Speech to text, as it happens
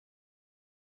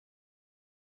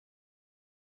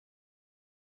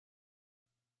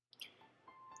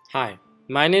Hi,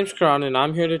 my name's Karan and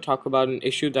I'm here to talk about an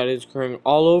issue that is occurring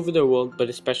all over the world but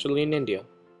especially in India.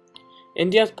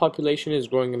 India's population is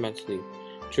growing immensely,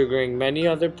 triggering many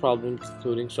other problems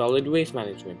including solid waste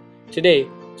management. Today,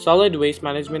 solid waste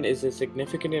management is a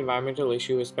significant environmental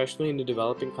issue especially in a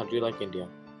developing country like India.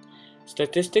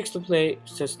 Statistics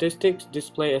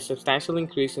display a substantial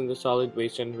increase in the solid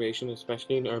waste generation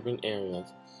especially in urban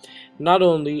areas. Not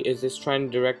only is this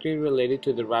trend directly related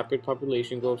to the rapid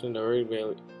population growth in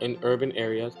urban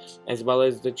areas, as well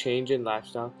as the change in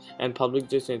lifestyle and public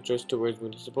disinterest towards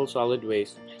municipal solid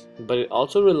waste, but it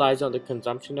also relies on the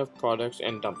consumption of products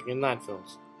and dumping in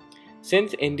landfills.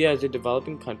 Since India is a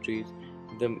developing country,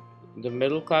 the, the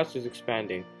middle class is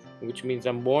expanding, which means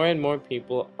that more and more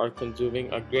people are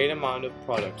consuming a great amount of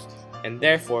products and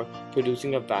therefore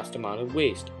producing a vast amount of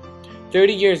waste.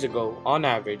 30 years ago, on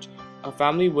average, a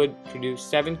family would produce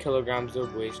 7 kilograms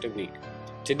of waste a week.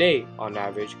 Today, on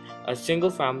average, a single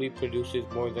family produces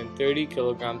more than 30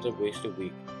 kilograms of waste a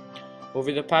week.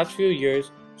 Over the past few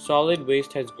years, solid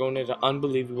waste has grown at an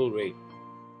unbelievable rate.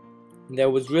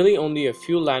 There was really only a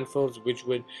few landfills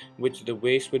which the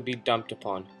waste would be dumped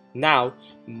upon. Now,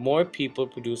 more people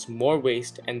produce more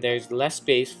waste and there is less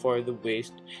space for the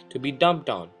waste to be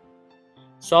dumped on.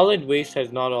 Solid waste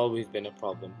has not always been a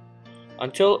problem.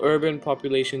 Until urban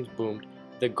populations boomed,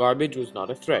 the garbage was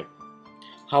not a threat.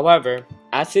 However,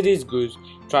 as cities grew,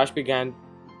 trash began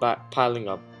piling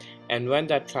up, and when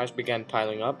that trash began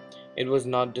piling up, it was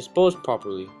not disposed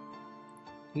properly.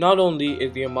 Not only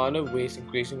is the amount of waste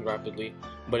increasing rapidly,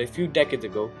 but a few decades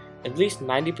ago, at least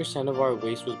 90% of our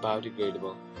waste was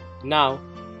biodegradable. Now,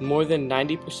 more than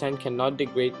 90% cannot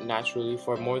degrade naturally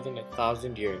for more than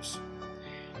 1,000 years.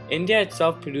 India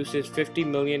itself produces 50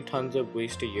 million tons of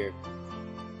waste a year.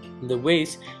 The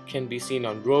waste can be seen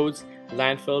on roads,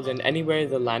 landfills, and anywhere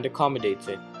the land accommodates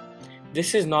it.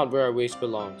 This is not where our waste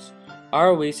belongs.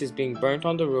 Our waste is being burnt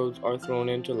on the roads or thrown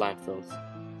into landfills.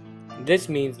 This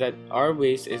means that our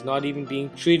waste is not even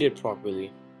being treated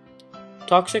properly.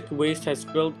 Toxic waste has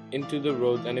spilled into the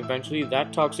roads and eventually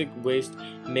that toxic waste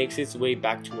makes its way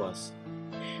back to us.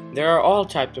 There are all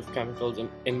types of chemicals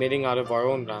emitting out of our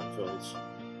own landfills.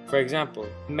 For example,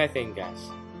 methane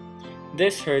gas.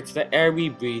 This hurts the air we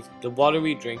breathe, the water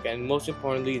we drink, and most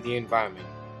importantly, the environment.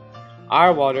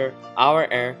 Our water, our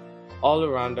air, all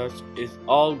around us is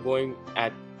all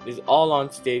on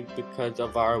stake because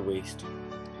of our waste.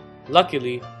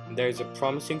 Luckily, there is a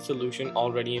promising solution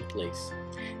already in place: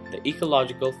 the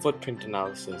ecological footprint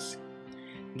analysis.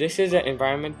 This is an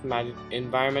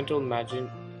environmental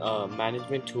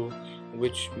management tool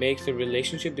which makes the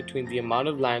relationship between the amount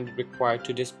of land required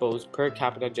to dispose per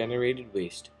capita generated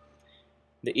waste.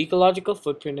 The ecological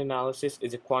footprint analysis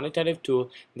is a quantitative tool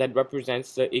that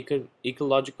represents the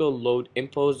ecological load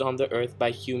imposed on the earth by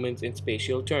humans in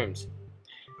spatial terms.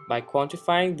 By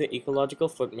quantifying the ecological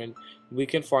footprint, we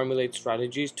can formulate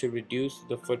strategies to reduce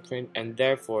the footprint and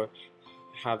therefore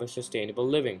have a sustainable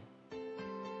living.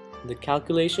 The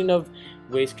calculation of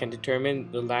waste can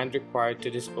determine the land required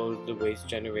to dispose the waste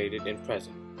generated in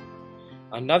present.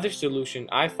 Another solution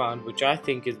I found, which I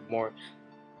think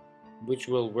which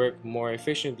will work more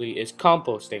efficiently, is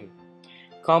composting.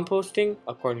 Composting,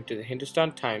 according to the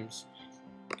Hindustan Times,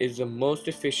 is the most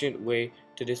efficient way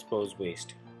to dispose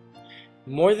waste.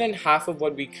 More than half of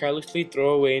what we carelessly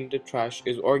throw away in the trash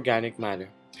is organic matter,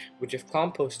 which if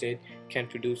composted can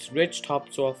produce rich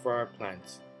topsoil for our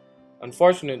plants.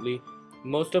 Unfortunately,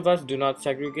 most of us do not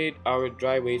segregate our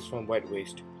dry waste from wet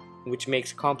waste, which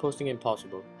makes composting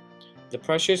impossible. The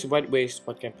precious wet waste,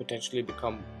 what can potentially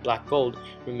become black gold,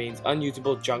 remains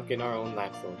unusable junk in our own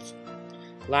landfills.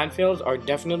 Landfills are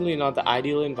definitely not the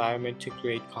ideal environment to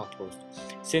create compost,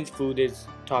 since food is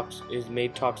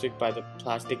made toxic by the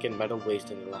plastic and metal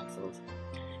waste in the landfills.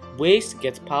 Waste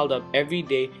gets piled up every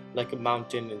day like a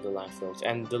mountain in the landfills,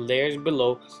 and the layers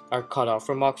below are cut off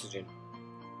from oxygen.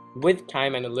 With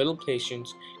time and a little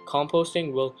patience,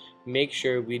 composting will make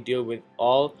sure we deal with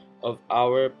all of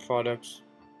our products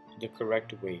the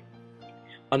correct way.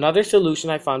 Another solution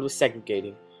I found was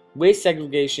segregating. Waste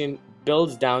segregation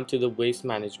builds down to the waste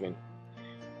management.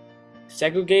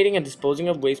 Segregating and disposing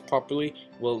of waste properly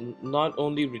will not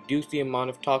only reduce the amount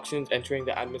of toxins entering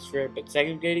the atmosphere, but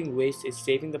segregating waste is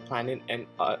saving the planet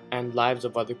and lives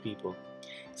of other people.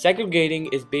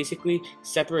 Segregating is basically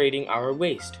separating our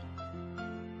waste.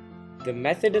 The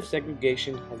method of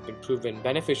segregation has been proven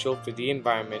beneficial for the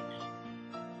environment.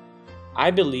 I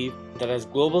believe that as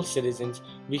global citizens,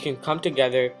 we can come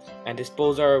together and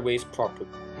dispose our waste properly.